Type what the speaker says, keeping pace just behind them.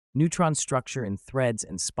Neutron structure in Threads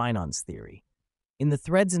and Spinons theory. In the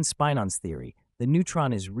Threads and Spinons theory, the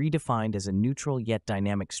neutron is redefined as a neutral yet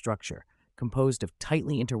dynamic structure composed of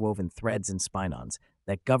tightly interwoven threads and spinons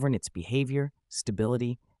that govern its behavior,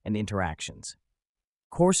 stability, and interactions.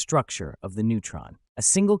 Core structure of the neutron: a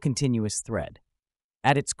single continuous thread.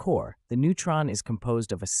 At its core, the neutron is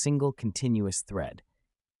composed of a single continuous thread.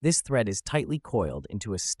 This thread is tightly coiled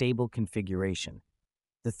into a stable configuration.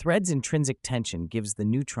 The thread's intrinsic tension gives the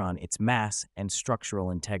neutron its mass and structural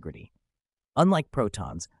integrity. Unlike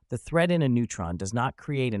protons, the thread in a neutron does not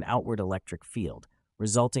create an outward electric field,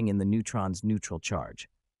 resulting in the neutron's neutral charge.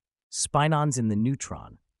 Spinons in the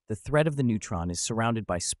neutron. The thread of the neutron is surrounded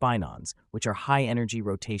by spinons, which are high-energy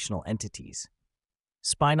rotational entities.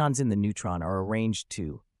 Spinons in the neutron are arranged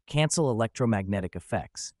to cancel electromagnetic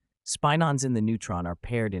effects. Spinons in the neutron are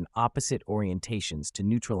paired in opposite orientations to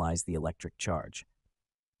neutralize the electric charge.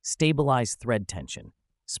 Stabilize thread tension.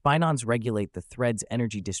 Spinons regulate the thread's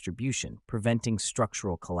energy distribution, preventing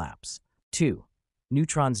structural collapse. 2.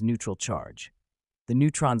 Neutron's neutral charge. The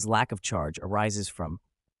neutron's lack of charge arises from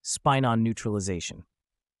spinon neutralization.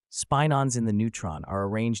 Spinons in the neutron are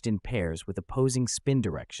arranged in pairs with opposing spin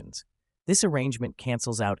directions. This arrangement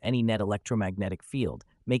cancels out any net electromagnetic field,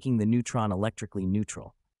 making the neutron electrically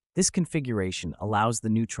neutral. This configuration allows the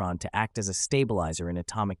neutron to act as a stabilizer in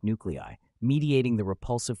atomic nuclei, mediating the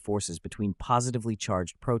repulsive forces between positively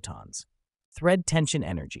charged protons. Thread tension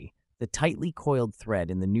energy. The tightly coiled thread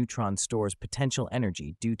in the neutron stores potential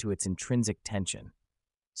energy due to its intrinsic tension.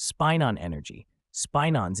 Spinon energy.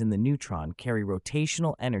 Spinons in the neutron carry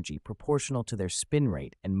rotational energy proportional to their spin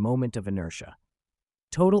rate and moment of inertia.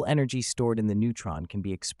 Total energy stored in the neutron can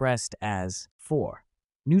be expressed as 4.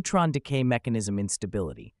 Neutron decay mechanism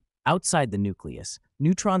instability. Outside the nucleus,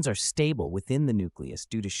 neutrons are stable within the nucleus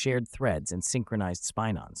due to shared threads and synchronized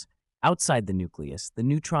spinons. Outside the nucleus, the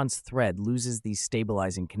neutron's thread loses these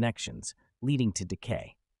stabilizing connections, leading to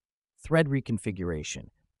decay. Thread reconfiguration.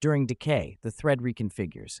 During decay, the thread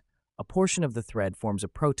reconfigures. A portion of the thread forms a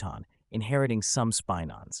proton, inheriting some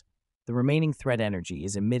spinons. The remaining thread energy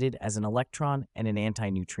is emitted as an electron and an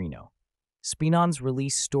antineutrino. Spinons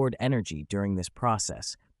release stored energy during this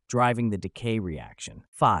process, driving the decay reaction.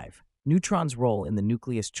 5. Neutrons' role in the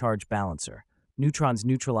nucleus charge balancer. Neutrons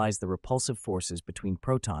neutralize the repulsive forces between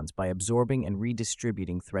protons by absorbing and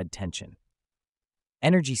redistributing thread tension.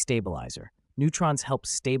 Energy stabilizer. Neutrons help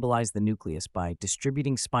stabilize the nucleus by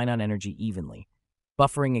distributing spinon energy evenly,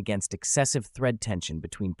 buffering against excessive thread tension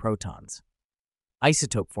between protons.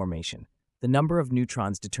 Isotope formation. The number of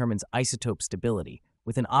neutrons determines isotope stability,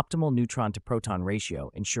 with an optimal neutron-to-proton ratio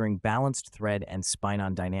ensuring balanced thread and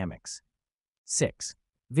spinon dynamics. 6.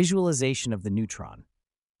 Visualization of the neutron.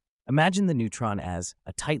 Imagine the neutron as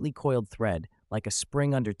a tightly coiled thread, like a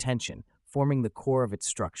spring under tension, forming the core of its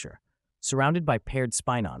structure, surrounded by paired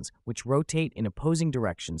spinons, which rotate in opposing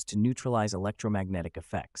directions to neutralize electromagnetic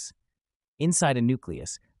effects. Inside a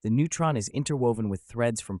nucleus, the neutron is interwoven with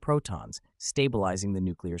threads from protons, stabilizing the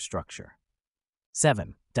nuclear structure.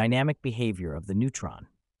 7. Dynamic behavior of the neutron.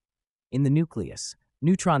 In the nucleus,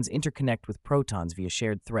 neutrons interconnect with protons via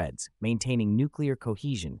shared threads, maintaining nuclear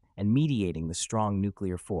cohesion and mediating the strong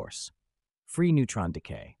nuclear force. Free neutron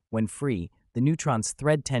decay. When free, the neutron's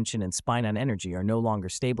thread tension and spinon energy are no longer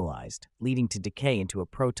stabilized, leading to decay into a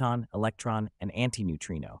proton, electron, and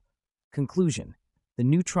antineutrino. Conclusion: the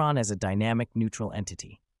neutron as a dynamic neutral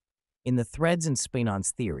entity. In the Threads and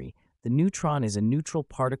Spinons theory, the neutron is a neutral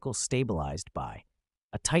particle stabilized by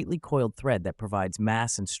a tightly coiled thread that provides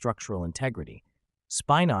mass and structural integrity.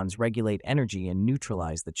 Spinons regulate energy and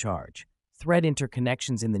neutralize the charge. Thread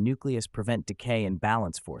interconnections in the nucleus prevent decay and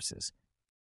balance forces.